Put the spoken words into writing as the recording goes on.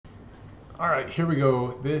All right, here we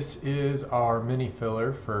go. This is our mini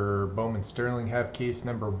filler for Bowman Sterling half case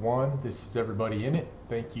number 1. This is everybody in it.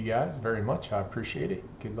 Thank you guys very much. I appreciate it.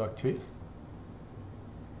 Good luck to you.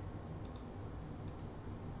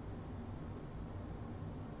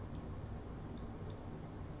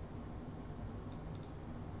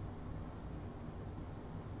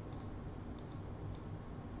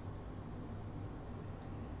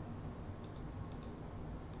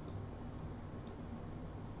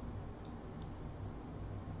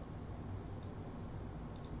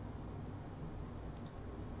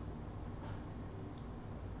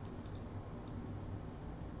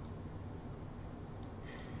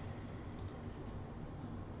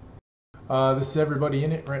 This is everybody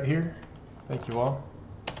in it right here. Thank you all.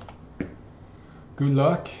 Good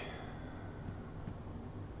luck.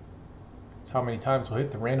 That's how many times we'll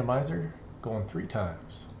hit the randomizer. Going 3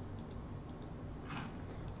 times.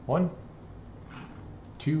 1,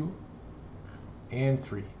 2, and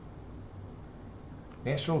 3.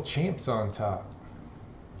 National champs on top.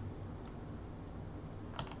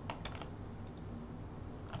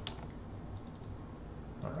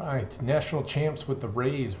 Alright, national champs with the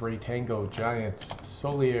Rays, Ray Tango, Giants,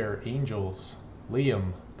 Solier, Angels,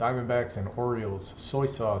 Liam, Diamondbacks and Orioles, Soy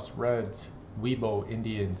Sauce, Reds, Weibo,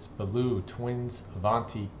 Indians, Baloo, Twins,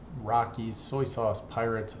 Avanti, Rockies, Soy Sauce,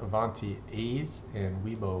 Pirates, Avanti, A's, and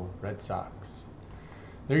Weibo, Red Sox.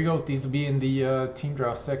 There you go. These will be in the team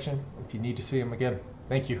draw section if you need to see them again.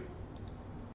 Thank you.